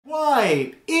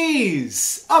What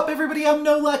is up, everybody? I'm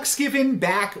NoLuxGiven,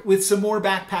 back with some more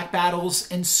backpack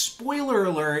battles, and spoiler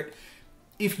alert,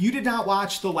 if you did not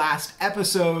watch the last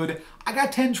episode, I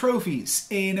got 10 trophies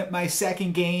in my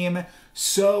second game,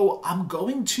 so I'm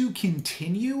going to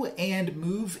continue and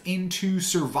move into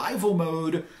survival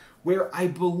mode, where I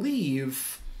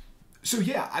believe... So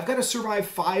yeah, I've got to survive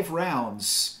 5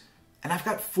 rounds, and I've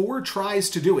got 4 tries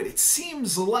to do it. It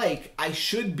seems like I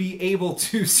should be able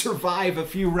to survive a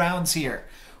few rounds here.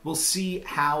 We'll see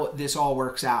how this all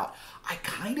works out. I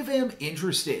kind of am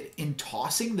interested in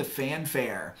tossing the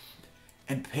fanfare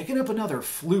and picking up another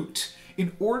flute.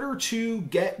 In order to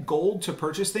get gold to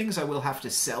purchase things, I will have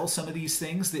to sell some of these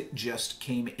things that just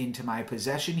came into my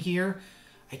possession here.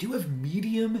 I do have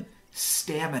medium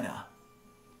stamina.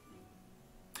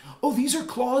 Oh, these are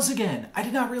claws again. I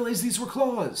did not realize these were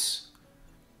claws.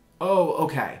 Oh,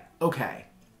 okay. Okay.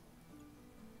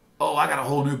 Oh, I got a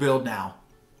whole new build now.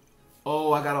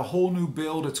 Oh, I got a whole new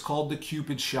build. It's called the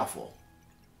Cupid Shuffle.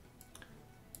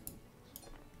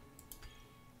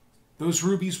 Those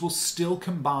rubies will still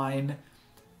combine,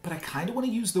 but I kind of want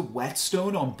to use the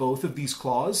whetstone on both of these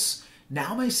claws.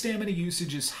 Now my stamina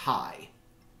usage is high.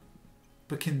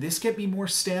 But can this get me more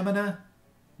stamina?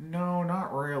 No,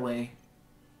 not really.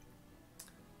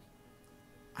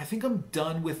 I think I'm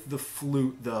done with the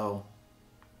flute, though.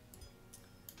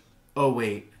 Oh,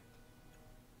 wait.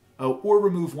 Oh, or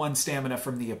remove 1 stamina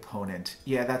from the opponent.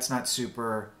 Yeah, that's not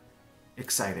super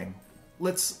exciting.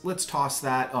 Let's toss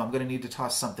that. Oh, I'm going to need to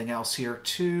toss something else here,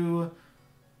 too.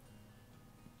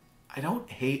 I don't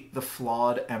hate the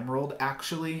flawed emerald,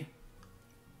 actually.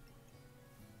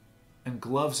 And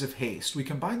gloves of haste. We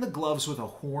combine the gloves with a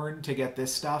horn to get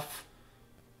this stuff.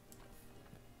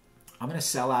 I'm going to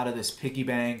sell out of this piggy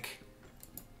bank,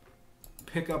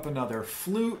 pick up another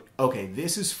flute. Okay,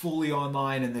 this is fully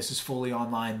online and this is fully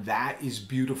online. That is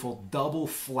beautiful. Double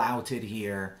flouted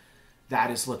here. That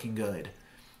is looking good.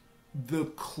 The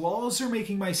claws are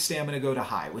making my stamina go to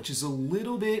high, which is a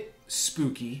little bit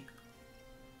spooky.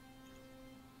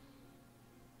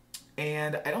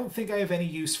 And I don't think I have any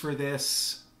use for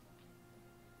this.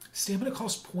 Stamina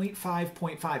costs 0.5,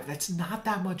 0.5. That's not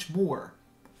that much more.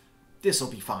 This'll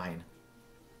be fine.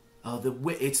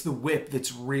 It's the whip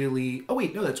that's really... Oh,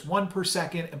 wait, no, that's 1 per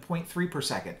second and 0.3 per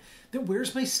second. Then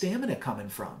where's my stamina coming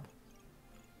from?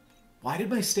 Why did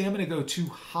my stamina go too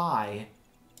high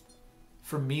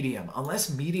from medium? Unless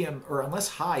medium, or unless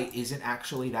high isn't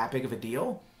actually that big of a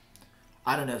deal?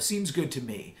 I don't know, seems good to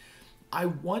me. I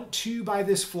want to buy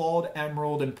this flawed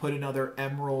emerald and put another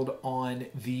emerald on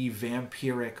the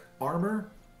vampiric armor.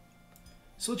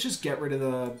 So let's just get rid of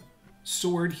the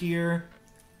sword here.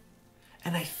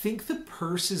 And I think the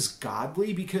purse is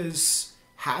godly because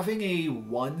having a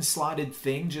 1-slotted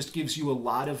thing just gives you a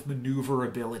lot of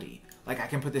maneuverability. Like, I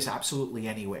can put this absolutely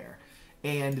anywhere.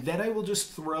 And then I will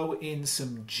just throw in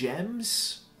some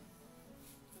gems.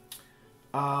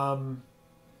 And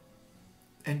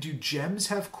do gems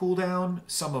have cooldown?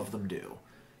 Some of them do.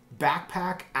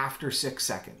 Backpack after 6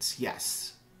 seconds.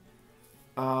 Yes.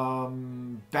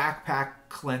 Backpack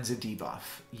cleanse a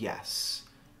debuff. Yes.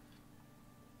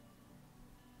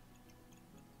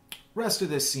 Rest of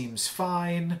this seems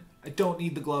fine. I don't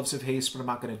need the gloves of haste, but I'm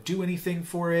not going to do anything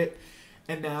for it.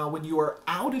 And now, when you are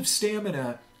out of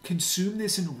stamina, consume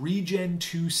this and regen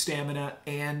 2 stamina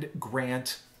and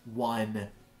grant 1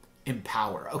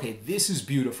 empower. Okay, this is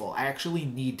beautiful. I actually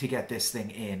need to get this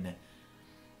thing in.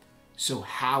 So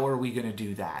how are we going to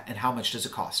do that? And how much does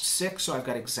it cost? 6, so I've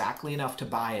got exactly enough to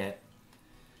buy it.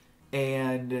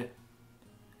 And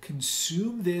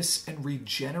consume this and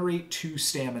regenerate 2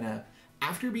 stamina.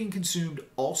 After being consumed,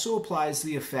 also applies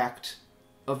the effect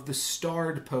of the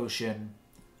starred potion.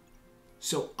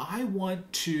 So I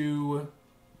want to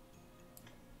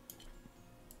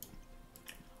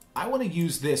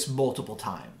use this multiple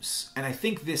times, and I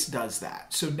think this does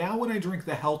that. So now when I drink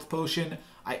the health potion,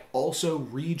 I also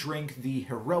re-drink the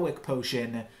heroic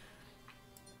potion.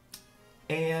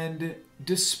 And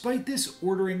despite this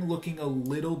ordering looking a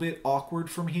little bit awkward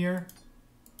from here,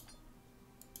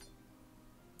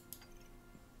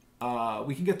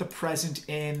 we can get the present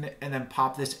in and then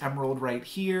pop this emerald right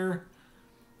here.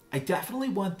 I definitely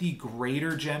want the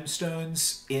greater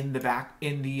gemstones in the back,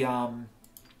 in the,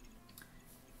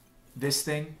 this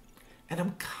thing. And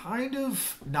I'm kind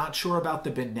of not sure about the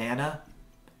banana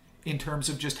in terms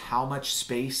of just how much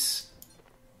space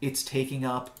it's taking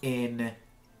up in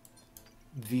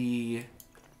the...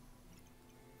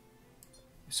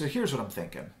 So here's what I'm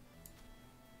thinking.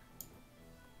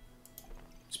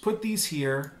 Let's put these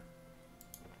here.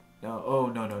 No, oh,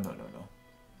 no, no, no, no, no.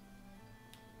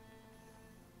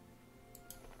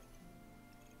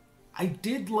 I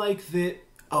did like that.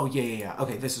 Oh, yeah.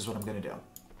 Okay, this is what I'm going to do.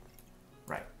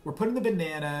 Right. We're putting the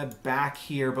banana back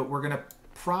here, but we're going to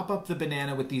prop up the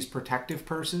banana with these protective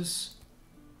purses.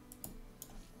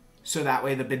 So that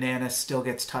way the banana still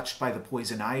gets touched by the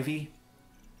poison ivy.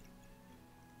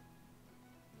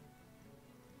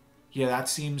 Yeah, that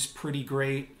seems pretty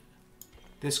great.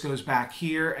 This goes back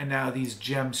here, and now these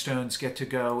gemstones get to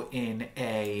go in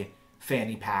a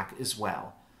fanny pack as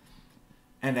well.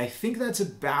 And I think that's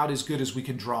about as good as we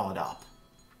can draw it up.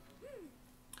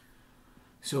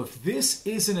 So if this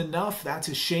isn't enough, that's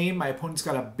a shame. My opponent's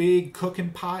got a big cooking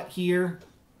pot here.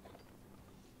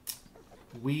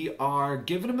 We are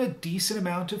giving him a decent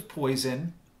amount of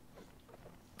poison.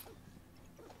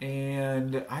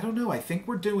 And I don't know. I think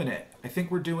we're doing it.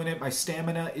 My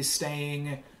stamina is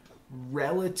staying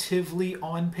relatively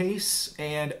on pace.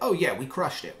 And, oh yeah, we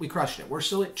crushed it. We're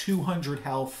still at 200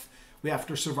 health. We have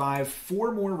to survive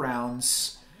 4 more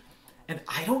rounds. And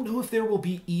I don't know if there will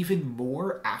be even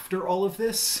more after all of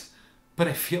this, but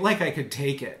I feel like I could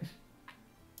take it.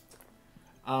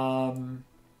 Oh,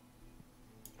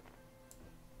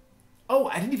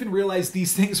 I didn't even realize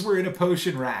these things were in a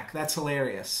potion rack. That's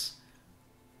hilarious.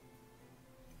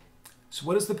 So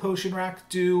what does the potion rack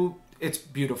do? It's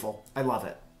beautiful. I love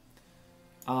it.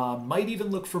 Might even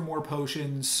look for more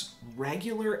potions.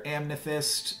 Regular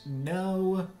amethyst,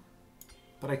 no.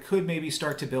 But I could maybe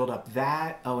start to build up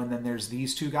that. Oh, and then there's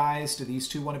these two guys. Do these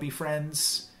two want to be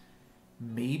friends?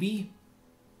 Maybe.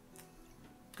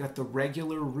 Got the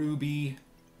regular ruby.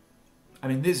 I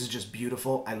mean, this is just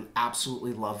beautiful. I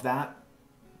absolutely love that.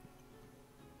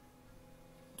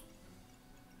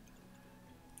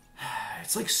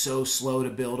 It's like so slow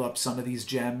to build up some of these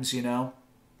gems, you know?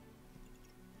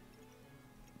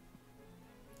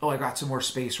 Oh, I got some more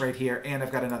space right here, and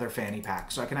I've got another fanny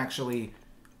pack. So I can actually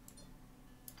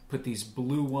put these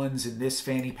blue ones in this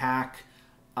fanny pack.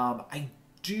 I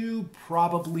do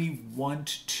probably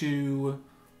want to...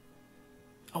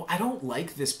 Oh, I don't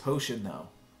like this potion, though.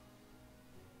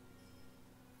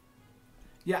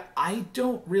 Yeah, I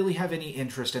don't really have any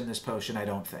interest in this potion, I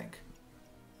don't think.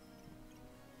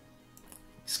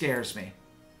 Scares me.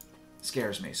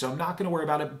 So I'm not going to worry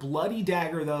about it. Bloody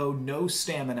Dagger, though, no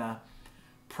stamina.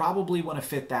 Probably want to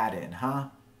fit that in, huh?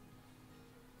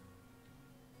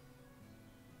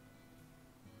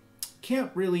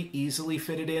 Can't really easily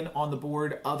fit it in on the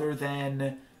board other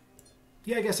than...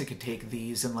 Yeah, I guess I could take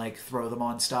these and, like, throw them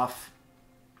on stuff.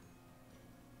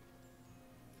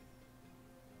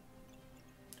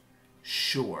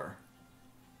 Sure.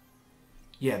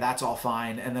 Yeah, that's all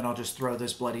fine. And then I'll just throw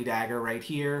this Bloody Dagger right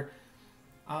here.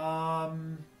 Oh,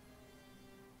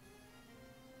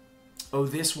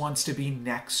 this wants to be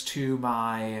next to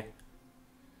my...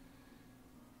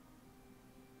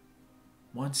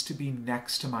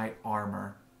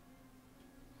 armor.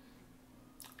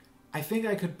 I think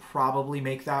I could probably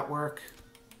make that work.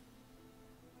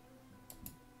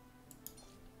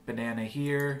 Banana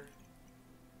here.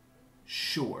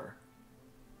 Sure.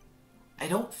 I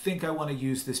don't think I want to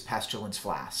use this Pestilence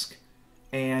Flask.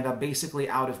 And I'm basically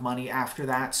out of money after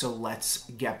that, so let's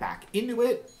get back into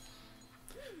it.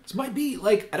 This might be,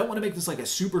 like, I don't want to make this like a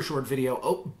super short video.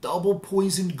 Oh, double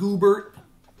poisoned Goobert.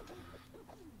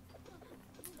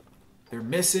 They're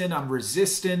missing. I'm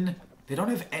resisting. They don't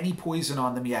have any poison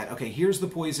on them yet. Okay, here's the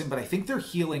poison, but I think they're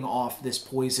healing off this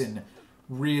poison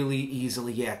really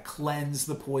easily. Yeah, cleanse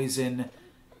the poison.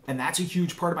 And that's a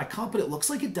huge part of my comp, but it looks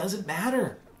like it doesn't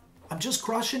matter. I'm just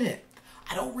crushing it.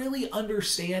 I don't really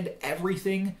understand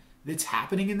everything that's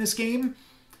happening in this game,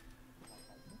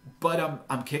 but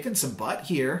I'm kicking some butt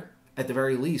here at the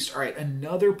very least. All right,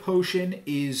 another potion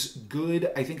is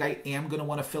good. I think I am going to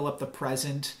want to fill up the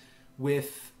present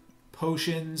with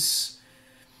potions.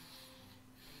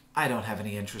 I don't have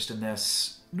any interest in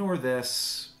this, nor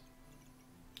this.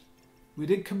 We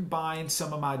did combine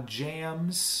some of my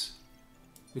jams.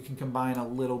 We can combine a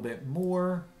little bit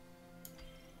more.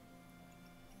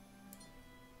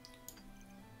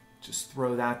 Just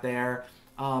throw that there.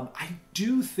 I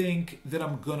do think that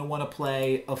I'm going to want to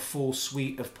play a full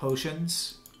suite of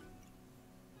potions.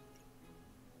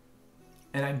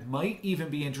 And I might even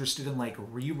be interested in, like,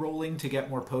 re-rolling to get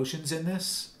more potions in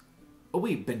this. Oh,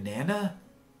 wait, banana?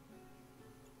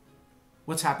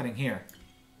 What's happening here?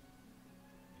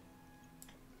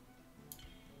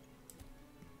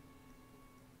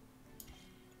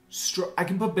 I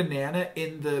can put banana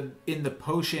in the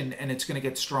potion and it's going to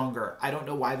get stronger. I don't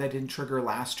know why that didn't trigger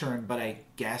last turn, but I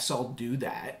guess I'll do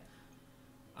that.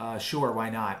 Sure, why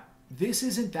not? This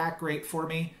isn't that great for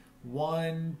me.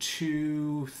 1,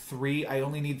 2, 3. I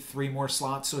only need 3 more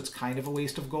slots, so it's kind of a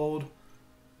waste of gold.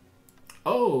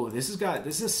 Oh, this is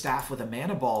a staff with a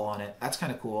mana ball on it. That's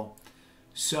kind of cool.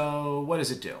 So what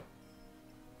does it do?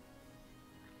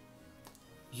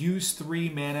 Use 3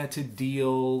 mana to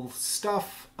deal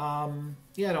stuff.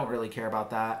 Yeah, I don't really care about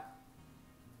that.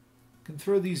 Can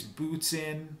throw these boots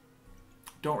in.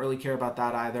 Don't really care about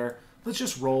that either. Let's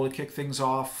just roll to kick things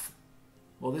off.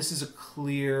 Well, this is a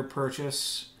clear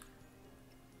purchase.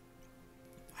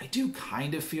 I do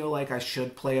kind of feel like I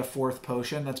should play a 4th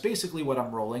potion. That's basically what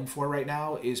I'm rolling for right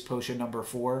now, is potion number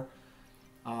 4.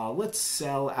 Let's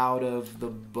sell out of the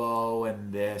bow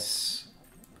and this.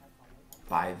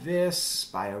 Buy this,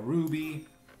 buy a ruby.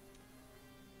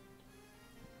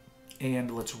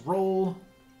 And let's roll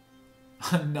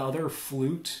another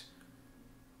flute.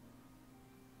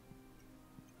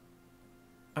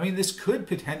 I mean, this could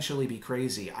potentially be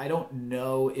crazy. I don't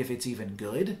know if it's even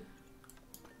good.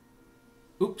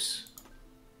 Oops.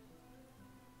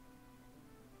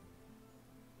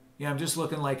 Yeah, I'm just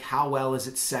looking like how well is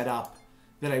it set up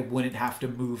that I wouldn't have to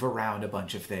move around a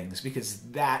bunch of things, because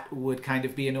that would kind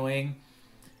of be annoying.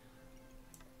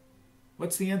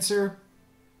 What's the answer?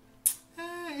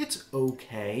 It's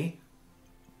okay.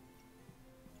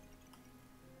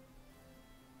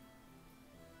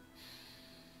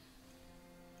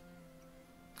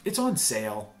 It's on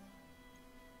sale.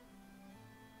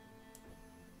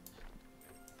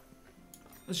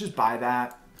 Let's just buy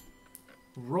that.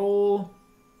 Roll.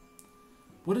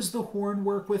 What does the horn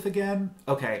work with again?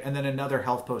 Okay, and then another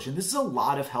health potion. This is a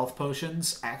lot of health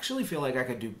potions. I actually feel like I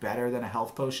could do better than a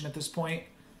health potion at this point.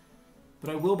 But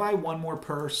I will buy one more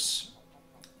purse.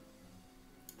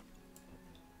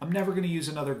 I'm never going to use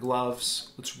another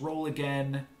gloves. Let's roll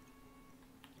again.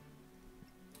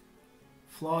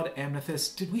 Flawed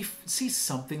Amethyst. Did we see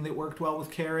something that worked well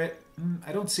with Carrot?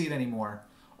 I don't see it anymore.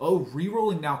 Oh,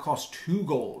 rerolling now costs 2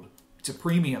 gold. It's a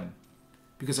premium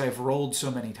because I've rolled so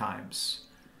many times.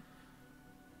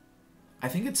 I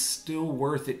think it's still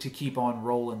worth it to keep on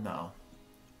rolling, though.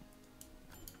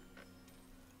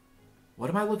 What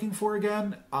am I looking for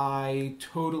again? I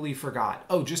totally forgot.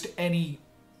 Oh, just any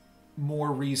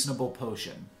more reasonable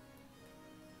potion.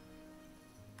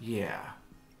 Yeah.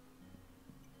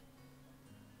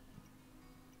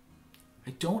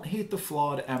 I don't hate the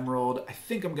Flawed Emerald.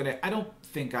 I don't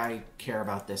think I care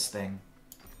about this thing.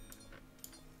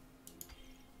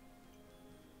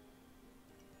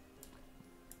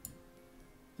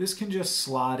 This can just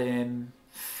slot in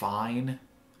fine.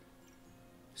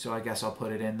 So I guess I'll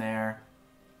put it in there.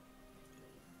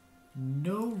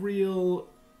 No real...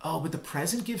 Oh, but the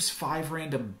present gives 5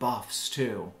 random buffs,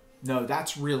 too. No,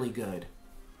 that's really good.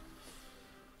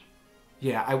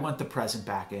 Yeah, I want the present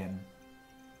back in.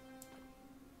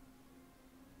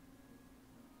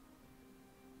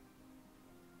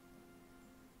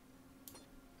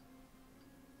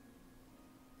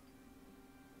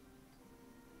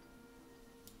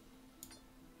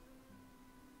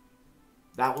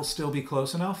 That will still be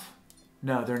close enough?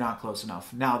 No, they're not close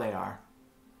enough. Now they are.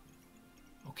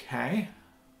 Okay.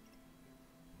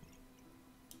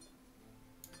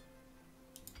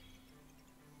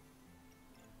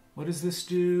 What does this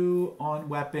do? On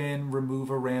weapon, remove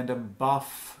a random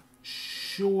buff.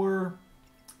 Sure.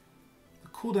 The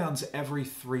cooldown's every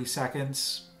 3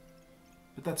 seconds,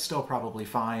 but that's still probably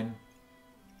fine.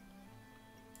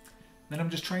 Then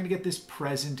I'm just trying to get this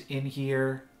present in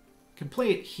here. Can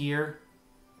play it here.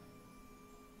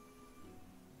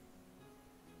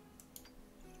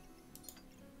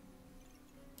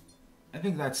 I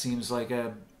think that seems like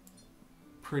a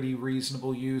pretty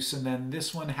reasonable use. And then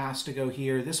this one has to go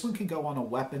here. This one can go on a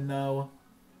weapon, though.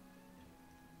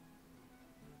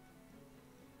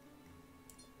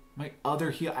 My other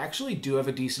heal... I actually do have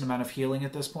a decent amount of healing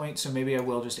at this point, so maybe I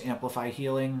will just amplify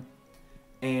healing.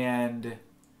 And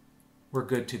we're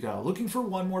good to go. Looking for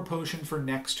one more potion for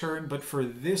next turn, but for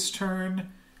this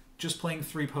turn, just playing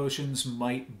 3 potions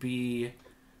might be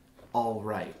all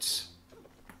right.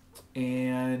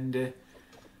 And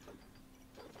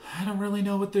I don't really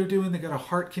know what they're doing. They got a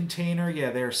heart container.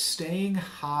 Yeah, they're staying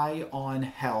high on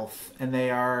health, and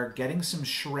they are getting some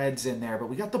shreds in there. But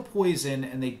we got the poison,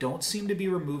 and they don't seem to be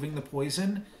removing the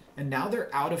poison. And now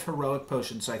they're out of heroic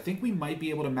potions, so I think we might be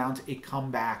able to mount a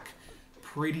comeback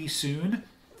pretty soon.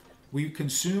 We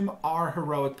consume our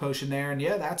heroic potion there, and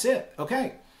yeah, that's it.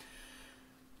 Okay.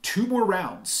 2 more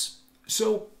rounds.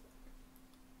 So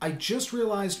I just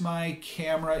realized my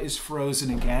camera is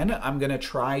frozen again. I'm going to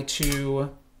try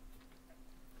to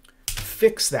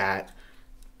fix that.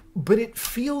 But it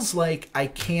feels like I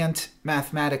can't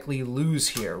mathematically lose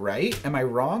here, right? Am I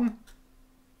wrong?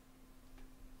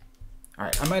 All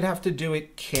right, I might have to do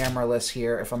it cameraless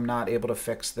here if I'm not able to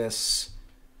fix this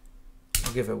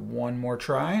I'll give it one more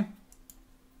try.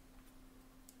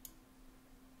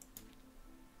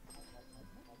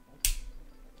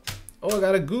 Oh, I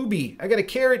got a gooby. I got a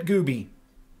carrot gooby.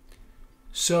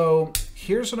 So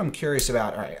here's what I'm curious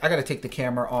about. All right, I got to take the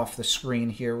camera off the screen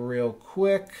here real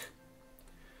quick.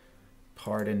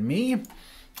 Pardon me.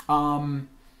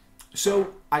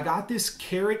 So I got this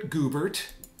carrot goobert.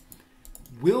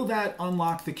 Will that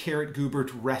unlock the carrot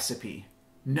goobert recipe?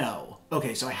 No.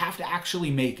 Okay, so I have to actually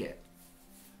make it.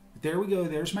 There we go.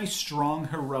 There's my strong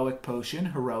heroic potion.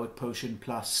 Heroic potion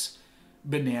plus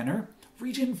banana.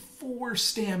 Regen 4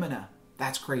 stamina.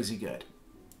 That's crazy good.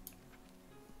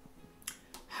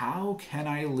 How can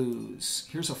I lose?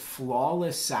 Here's a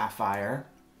flawless sapphire.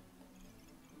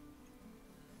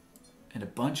 And a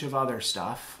bunch of other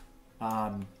stuff.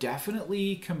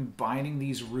 Definitely combining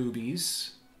these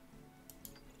rubies.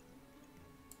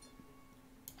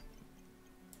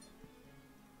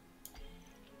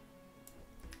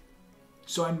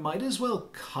 So I might as well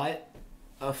cut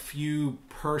a few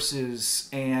purses,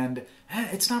 and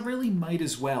it's not really might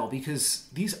as well because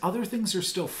these other things are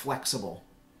still flexible.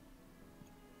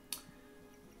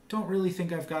 Don't really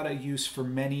think I've got a use for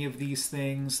many of these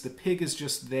things. The pig is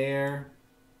just there.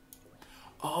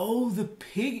 Oh, the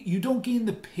pig. You don't gain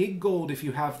the pig gold if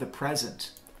you have the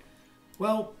present.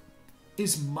 Well,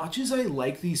 as much as I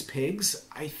like these pigs,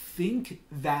 I think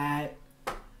that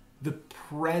the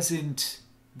present,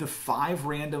 the 5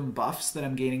 random buffs that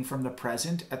I'm gaining from the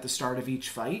present at the start of each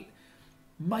fight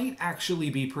might actually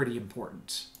be pretty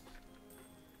important.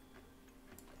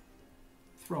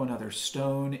 Throw another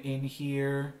stone in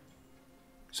here.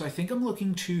 So I think I'm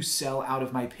looking to sell out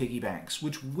of my piggy banks,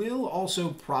 which will also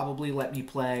probably let me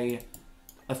play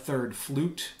a 3rd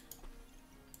flute.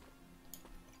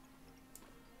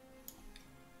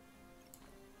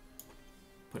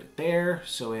 Put it there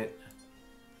so it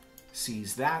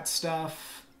sees that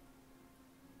stuff.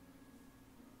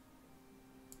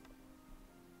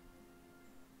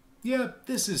 Yeah,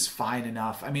 this is fine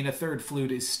enough. I mean, a 3rd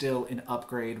flute is still an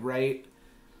upgrade, right?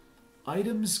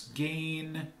 Items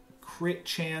gain crit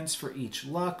chance for each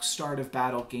luck. Start of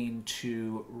battle gain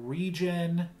 2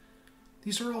 regen.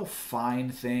 These are all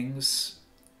fine things,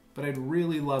 but I'd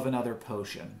really love another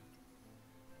potion.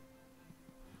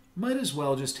 Might as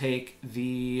well just take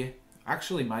the...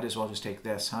 Actually, might as well just take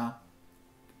this, huh?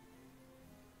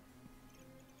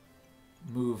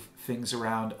 Move things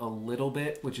around a little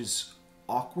bit, which is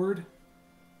awkward.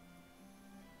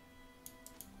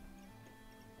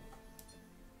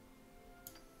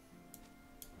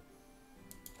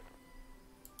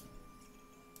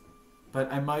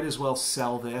 But I might as well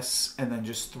sell this and then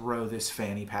just throw this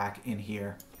fanny pack in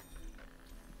here.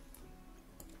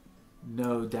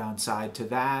 No downside to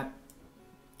that.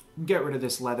 Get rid of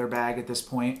this leather bag at this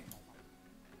point.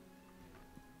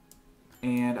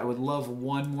 And I would love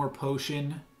one more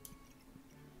potion.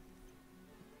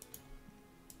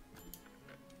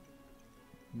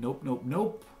 Nope, nope,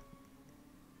 nope.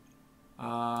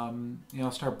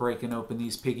 I'll start breaking open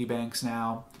these piggy banks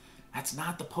now. That's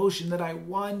not the potion that I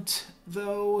want,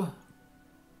 though.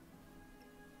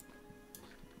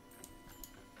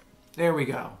 There we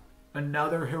go.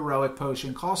 Another heroic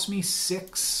potion. Cost me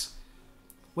 6.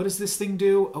 What does this thing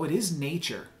do? Oh, it is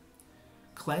nature.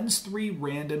 Cleanse 3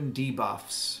 random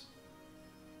debuffs.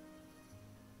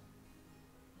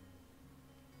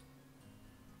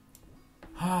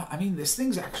 I mean, this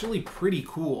thing's actually pretty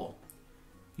cool.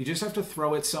 You just have to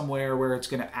throw it somewhere where it's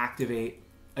going to activate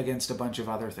against a bunch of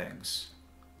other things.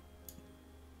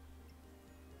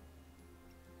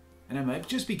 And I might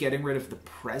just be getting rid of the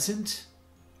present.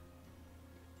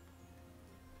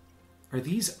 Are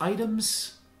these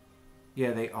items?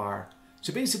 Yeah, they are.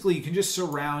 So basically, you can just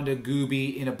surround a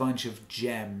gooby in a bunch of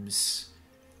gems.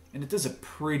 And it does a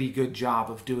pretty good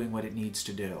job of doing what it needs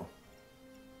to do.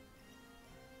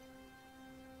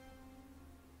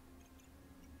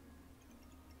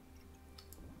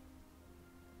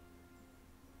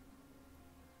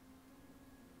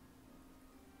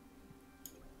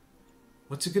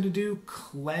 What's it going to do?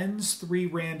 Cleanse 3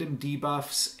 random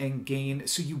debuffs and gain...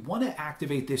 So you want to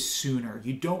activate this sooner.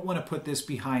 You don't want to put this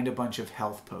behind a bunch of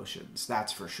health potions.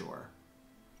 That's for sure.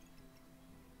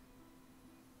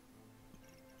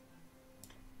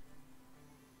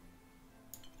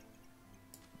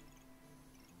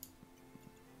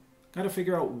 Got to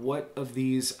figure out what of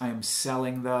these I'm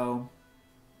selling, though.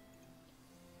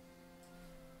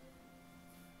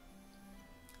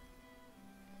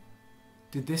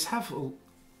 Did this have...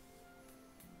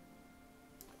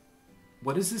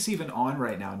 What is this even on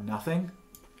right now? Nothing?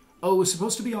 Oh, it was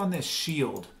supposed to be on this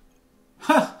shield.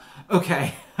 Huh,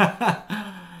 okay.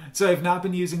 So I've not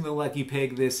been using the Lucky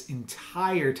Pig this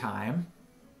entire time.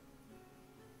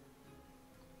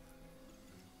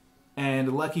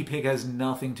 And Lucky Pig has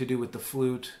nothing to do with the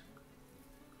flute.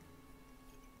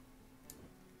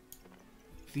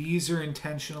 These are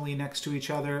intentionally next to each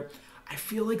other. I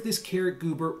feel like this Carrot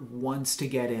Goober wants to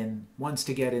get in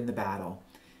the battle.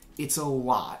 It's a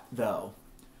lot, though.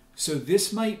 So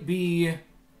this might be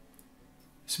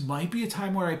a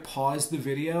time where I pause the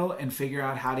video and figure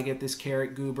out how to get this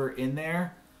Carrot Goober in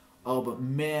there. Oh, but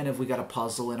man, have we got a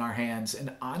puzzle in our hands.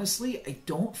 And honestly, I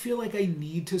don't feel like I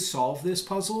need to solve this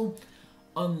puzzle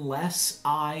unless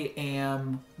I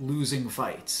am losing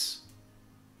fights.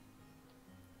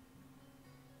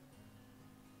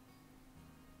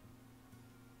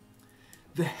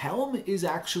 The helm is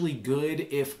actually good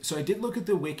if... So I did look at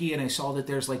the wiki and I saw that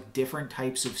there's like different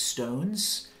types of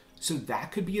stones. So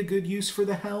that could be a good use for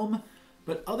the helm.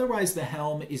 But otherwise the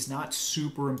helm is not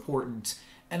super important.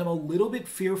 And I'm a little bit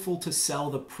fearful to sell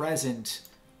the present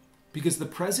because the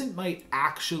present might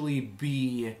actually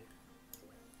be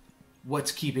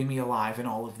what's keeping me alive in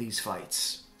all of these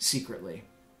fights secretly.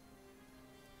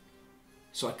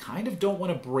 So I kind of don't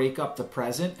want to break up the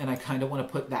present and I kind of want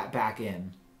to put that back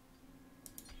in.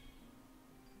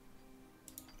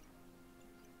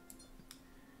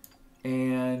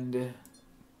 And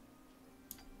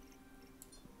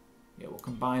yeah, we'll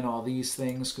combine all these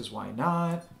things because why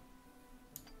not?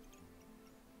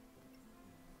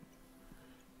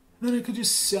 Then I could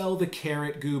just sell the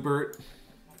Carrot Goober,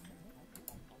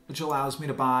 which allows me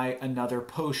to buy another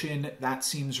potion. That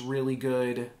seems really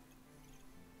good.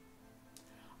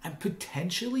 I'm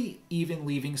potentially even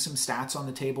leaving some stats on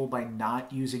the table by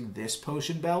not using this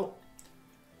potion belt.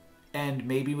 And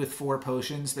maybe with 4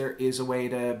 potions, there is a way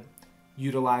to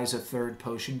utilize a 3rd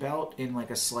potion belt in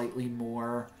like a slightly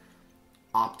more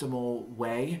optimal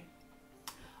way.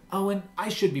 Oh, and I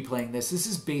should be playing this. This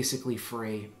is basically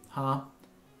free, huh?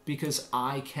 Because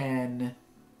I can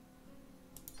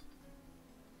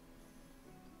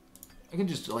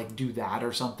just like do that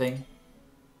or something.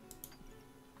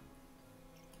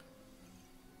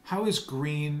 How is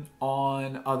green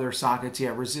on other sockets?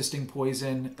 Yeah, resisting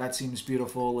poison. That seems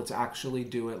beautiful. Let's actually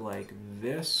do it like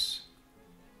this.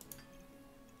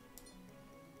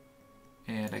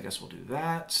 And I guess we'll do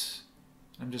that.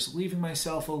 I'm just leaving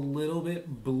myself a little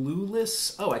bit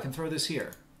blueless. Oh, I can throw this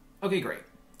here. Okay, great.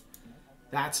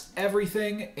 That's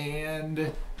everything,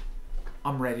 and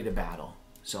I'm ready to battle.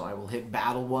 So I will hit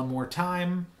battle one more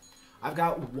time. I've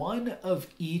got one of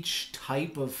each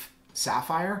type of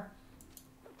sapphire.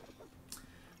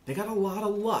 They got a lot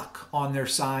of luck on their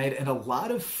side and a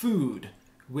lot of food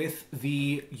with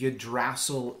the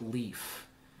Yggdrasil leaf.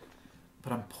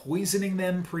 But I'm poisoning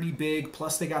them pretty big.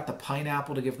 Plus they got the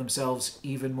pineapple to give themselves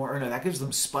even more. Or no, that gives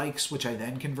them spikes, which I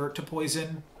then convert to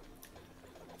poison.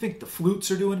 I think the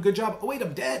flutes are doing a good job. Oh, wait,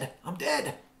 I'm dead. I'm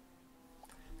dead.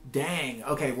 Dang.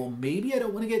 Okay, well, maybe I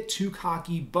don't want to get too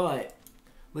cocky, but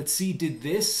let's see. Did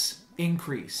this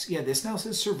increase? Yeah, this now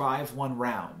says survive 1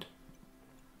 round.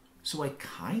 So I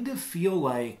kind of feel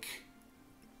like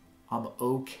I'm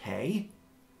okay.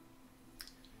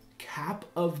 Cap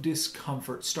of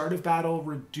discomfort. Start of battle,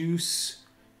 reduce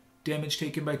damage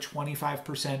taken by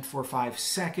 25% for 5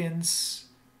 seconds.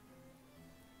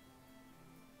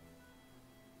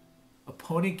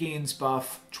 Opponent gains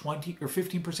buff 20 or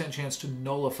 15% chance to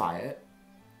nullify it.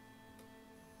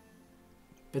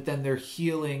 But then their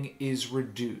healing is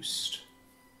reduced.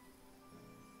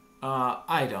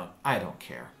 I don't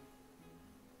care.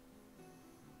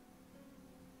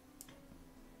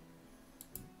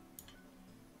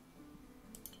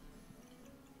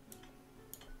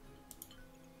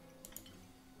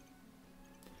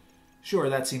 Sure,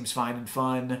 that seems fine and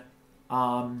fun.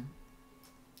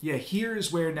 Yeah,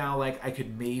 here's where now, like, I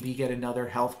could maybe get another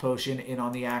health potion in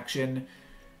on the action.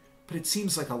 But it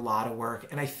seems like a lot of work.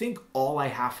 And I think all I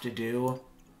have to do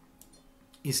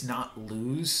is not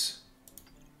lose.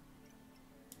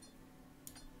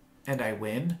 And I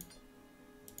win.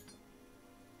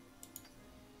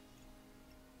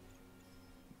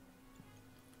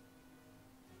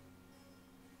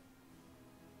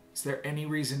 Is there any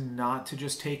reason not to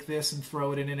just take this and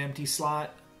throw it in an empty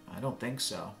slot? I don't think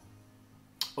so.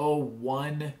 Oh,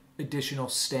 1 additional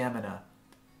stamina.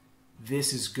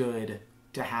 This is good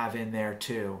to have in there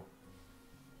too.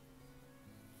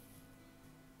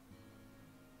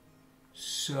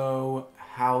 So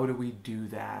how do we do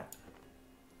that?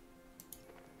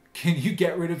 Can you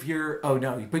get rid of your... Oh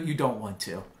no, but you don't want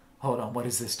to. Hold on, what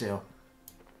does this do?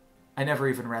 I never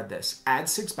even read this. Add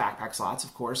 6 backpack slots,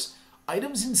 of course.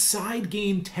 Items inside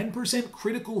gain 10%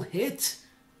 critical hit.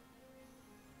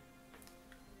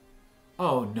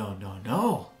 Oh, no, no,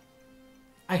 no.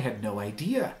 I had no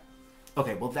idea.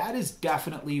 Okay, well, that is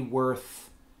definitely worth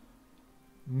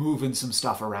moving some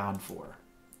stuff around for.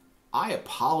 I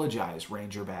apologize,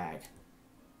 Ranger Bag.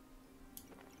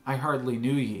 I hardly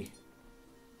knew ye.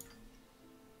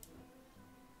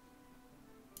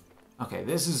 Okay,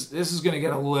 this is going to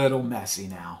get a little messy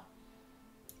now.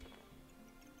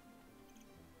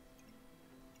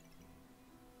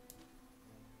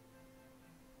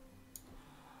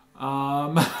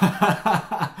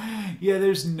 Yeah,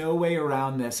 there's no way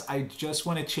around this. I just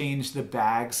want to change the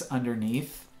bags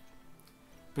underneath,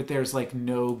 but there's like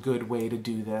no good way to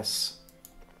do this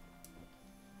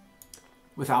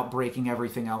without breaking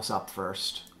everything else up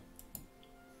first.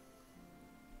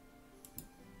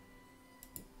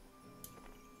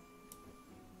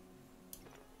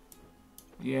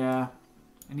 Yeah,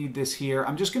 I need this here.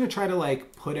 I'm just going to try to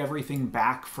like put everything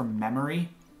back from memory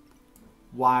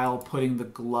while putting the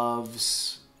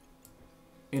gloves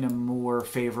in a more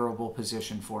favorable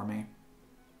position for me.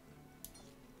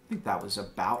 I think that was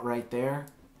about right there.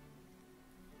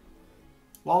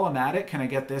 While I'm at it, can I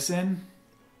get this in?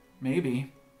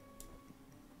 Maybe.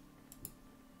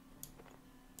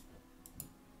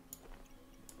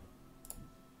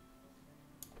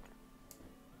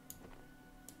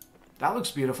 That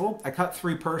looks beautiful. I cut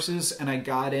 3 purses and I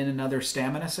got in another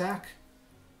stamina sack.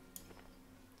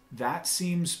 That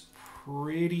seems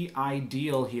pretty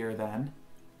ideal here then.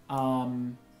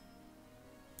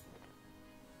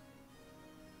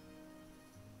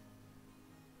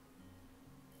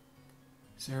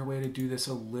 Is there a way to do this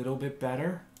a little bit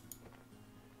better?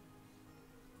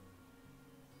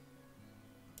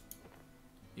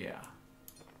 Yeah.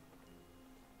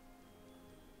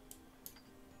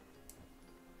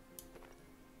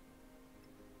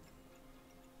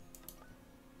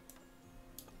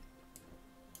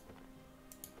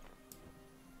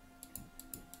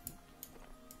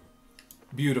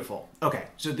 Beautiful. Okay,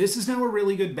 so this is now a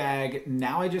really good bag.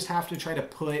 Now I just have to try to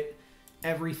put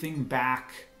everything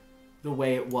back the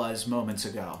way it was moments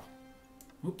ago.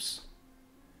 Oops.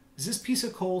 Is this piece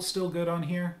of coal still good on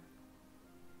here?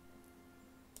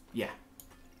 Yeah.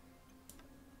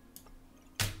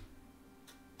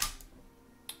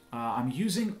 I'm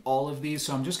using all of these,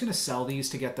 so I'm just going to sell these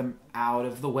to get them out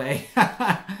of the way.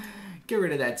 Get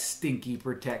rid of that stinky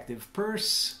protective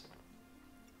purse.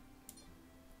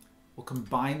 We'll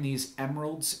combine these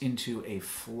emeralds into a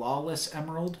flawless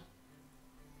emerald.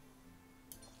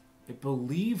 I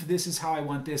believe this is how I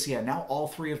want this. Yeah, now all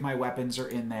 3 of my weapons are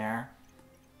in there.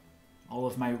 All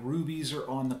of my rubies are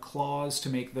on the claws to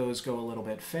make those go a little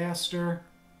bit faster.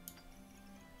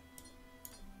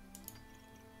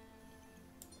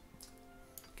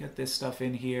 Get this stuff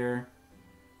in here.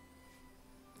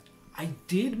 I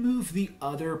did move the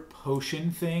other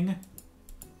potion thing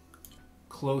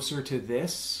closer to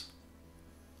this,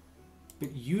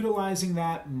 but utilizing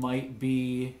that might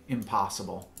be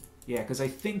impossible. Yeah, because I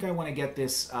think I want to get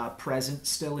this present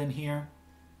still in here.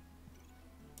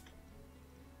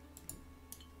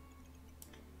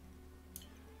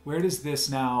 Where does this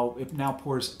now... It now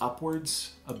pours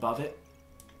upwards above it.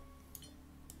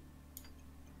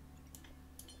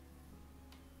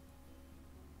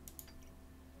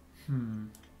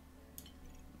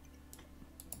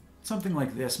 Something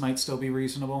like this might still be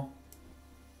reasonable.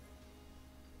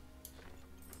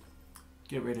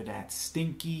 Get rid of that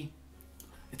stinky.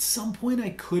 At some point I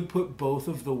could put both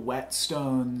of the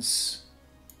whetstones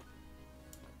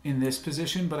in this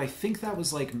position, but I think that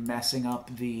was like messing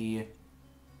up the...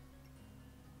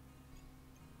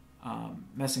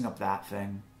 messing up that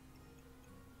thing.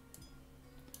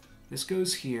 This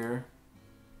goes here.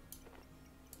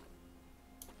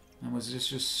 And was this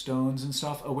just stones and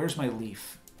stuff? Oh, where's my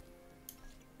leaf?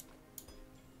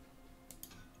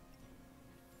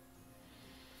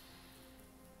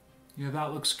 Yeah,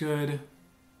 that looks good.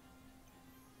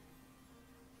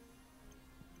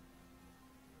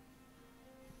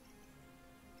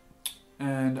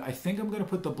 And I think I'm going to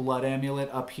put the blood amulet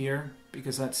up here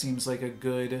because that seems like a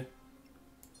good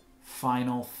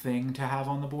final thing to have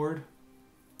on the board.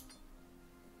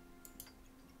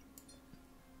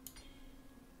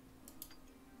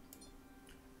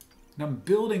 And I'm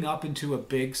building up into a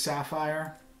big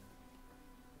sapphire.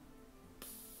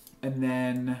 And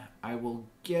then I will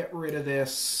get rid of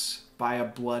this, buy a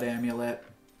blood amulet.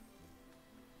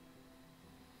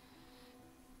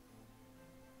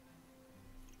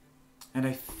 And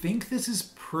I think this is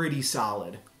pretty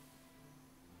solid.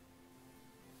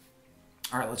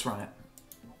 All right, let's run it.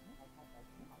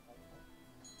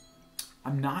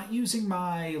 I'm not using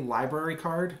my library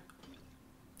card.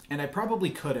 And I probably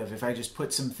could have, if I just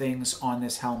put some things on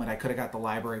this helmet, I could have got the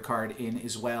library card in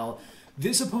as well.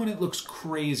 This opponent looks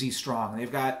crazy strong.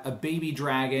 They've got a baby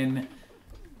dragon,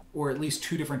 or at least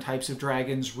 2 different types of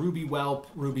dragons. Ruby Whelp,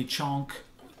 Ruby Chonk.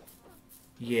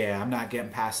 Yeah, I'm not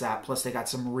getting past that. Plus, they got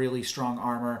some really strong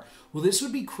armor. Well, this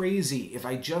would be crazy if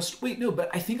I just... Wait, no, but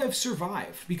I think I've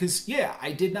survived. Because, yeah,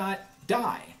 I did not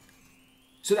die.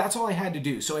 So that's all I had to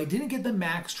do. So I didn't get the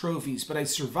max trophies, but I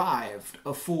survived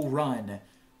a full run.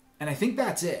 And I think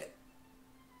that's it.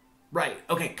 Right.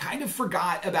 Okay, kind of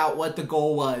forgot about what the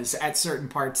goal was at certain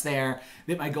parts there.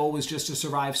 That my goal was just to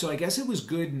survive. So I guess it was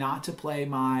good not to play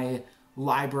my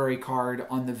library card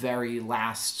on the very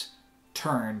last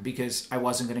turn because I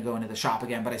wasn't going to go into the shop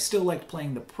again. But I still liked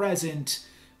playing the present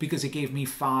because it gave me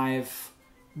 5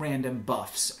 random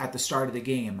buffs at the start of the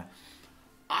game.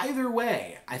 Either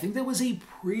way, I think that was a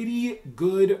pretty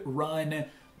good run.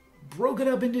 Broke it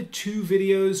up into 2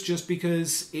 videos just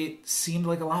because it seemed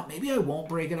like a lot. Maybe I won't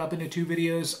break it up into 2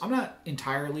 videos. I'm not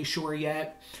entirely sure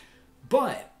yet.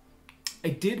 But I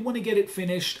did want to get it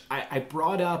finished. I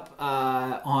brought up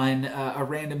on a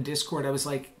random Discord, I was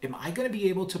like, am I going to be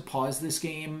able to pause this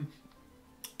game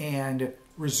and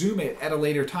resume it at a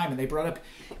later time? And they brought up,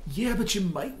 yeah, but you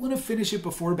might want to finish it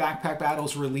before Backpack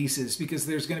Battles releases because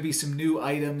there's going to be some new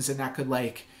items and that could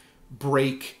like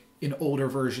break an older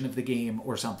version of the game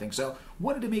or something. So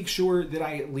wanted to make sure that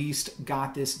I at least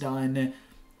got this done.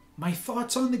 My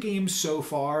thoughts on the game so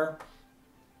far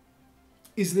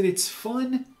is that it's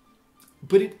fun,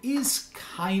 but it is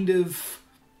kind of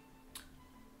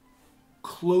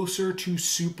closer to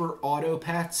Super Auto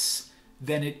Pets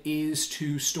than it is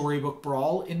to Storybook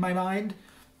Brawl in my mind.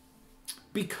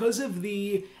 Because of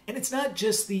the... And it's not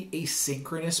just the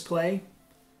asynchronous play,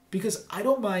 because I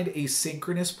don't mind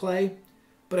asynchronous play,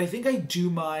 but I think I do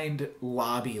mind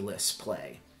lobbyless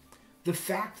play. The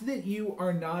fact that you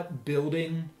are not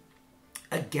building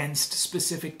against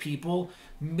specific people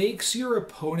makes your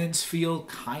opponents feel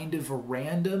kind of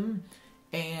random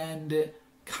and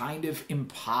kind of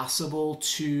impossible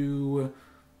to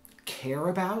care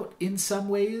about in some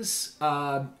ways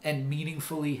and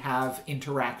meaningfully have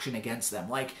interaction against them.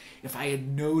 Like, if I had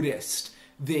noticed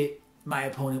that my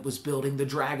opponent was building the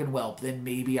Dragon Whelp, then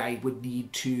maybe I would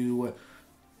need to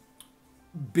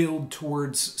build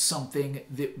towards something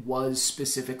that was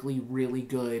specifically really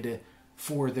good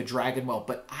for the Dragon Whelp.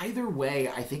 But either way,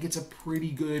 I think it's a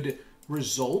pretty good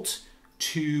result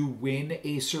to win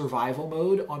a survival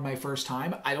mode on my first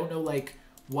time. I don't know like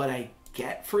what I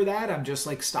get for that. I'm just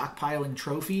like stockpiling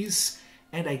trophies,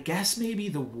 and I guess maybe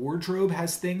the wardrobe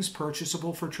has things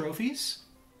purchasable for trophies.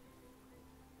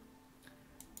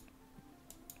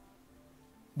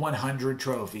 100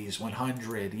 trophies,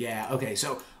 100, yeah, okay,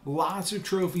 so lots of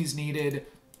trophies needed,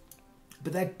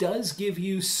 but that does give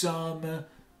you some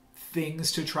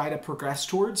things to try to progress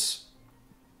towards.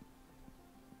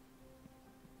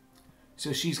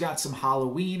 So she's got some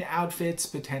Halloween outfits,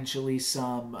 potentially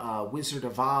some Wizard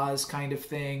of Oz kind of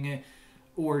thing,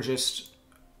 or just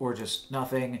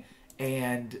nothing.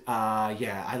 And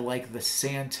yeah, I like the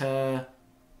Santa.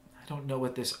 I don't know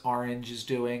what this orange is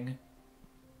doing.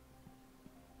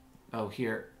 Oh,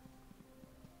 here's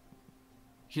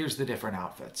the different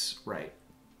outfits, right?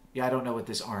 Yeah, I don't know what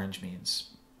this orange means.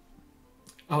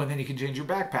 Oh, and then you can change your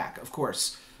backpack, of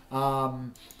course.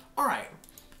 All right.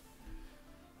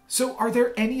 So are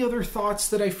there any other thoughts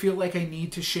that I feel like I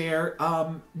need to share?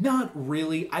 Not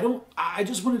really. I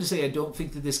just wanted to say I don't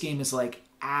think that this game is like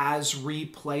as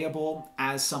replayable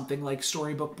as something like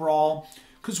Storybook Brawl.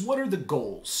 Because what are the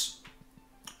goals?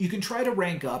 You can try to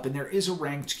rank up, and there is a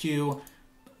ranked queue,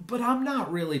 but I'm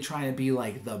not really trying to be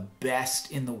like the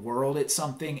best in the world at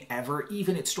something ever,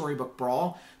 even at Storybook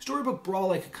Brawl. Storybook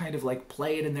Brawl, I could kind of like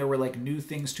play it and there were like new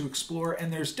things to explore,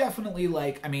 and there's definitely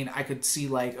like, I mean, I could see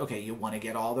like, okay, you want to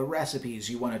get all the recipes,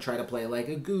 you want to try to play like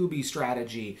a Gooby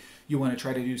strategy, you want to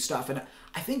try to do stuff, and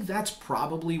I think that's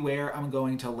probably where I'm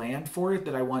going to land for it,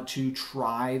 that I want to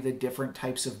try the different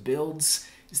types of builds.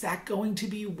 Is that going to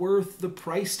be worth the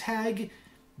price tag?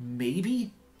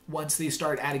 Maybe. Once they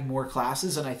start adding more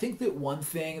classes. And I think that one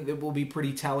thing that will be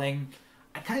pretty telling,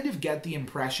 I kind of get the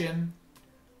impression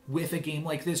with a game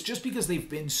like this, just because they've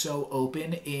been so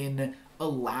open in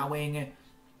allowing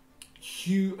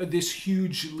this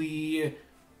hugely...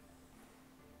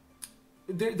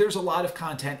 There's a lot of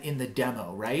content in the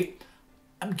demo, right?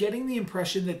 I'm getting the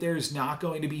impression that there's not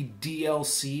going to be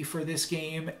DLC for this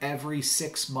game every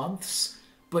 6 months,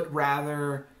 but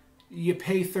rather... you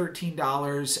pay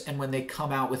 $13, and when they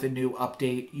come out with a new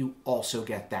update, you also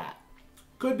get that.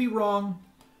 Could be wrong,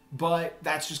 but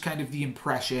that's just kind of the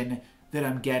impression that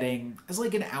I'm getting as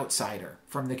like an outsider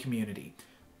from the community.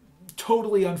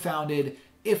 totally unfounded.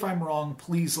 If I'm wrong,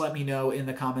 please let me know in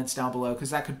the comments down below, because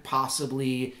that could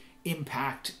possibly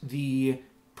impact the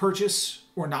purchase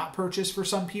or not purchase for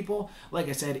some people. Like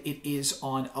I said, it is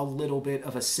on a little bit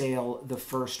of a sale the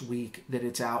first week that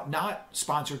it's out. Not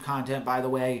sponsored content, by the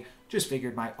way. Just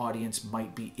figured my audience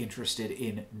might be interested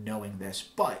in knowing this.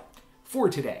 But for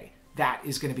today, that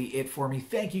is going to be it for me.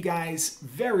 Thank you guys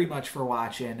very much for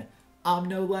watching. I'm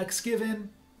No Lex Given.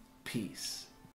 Peace.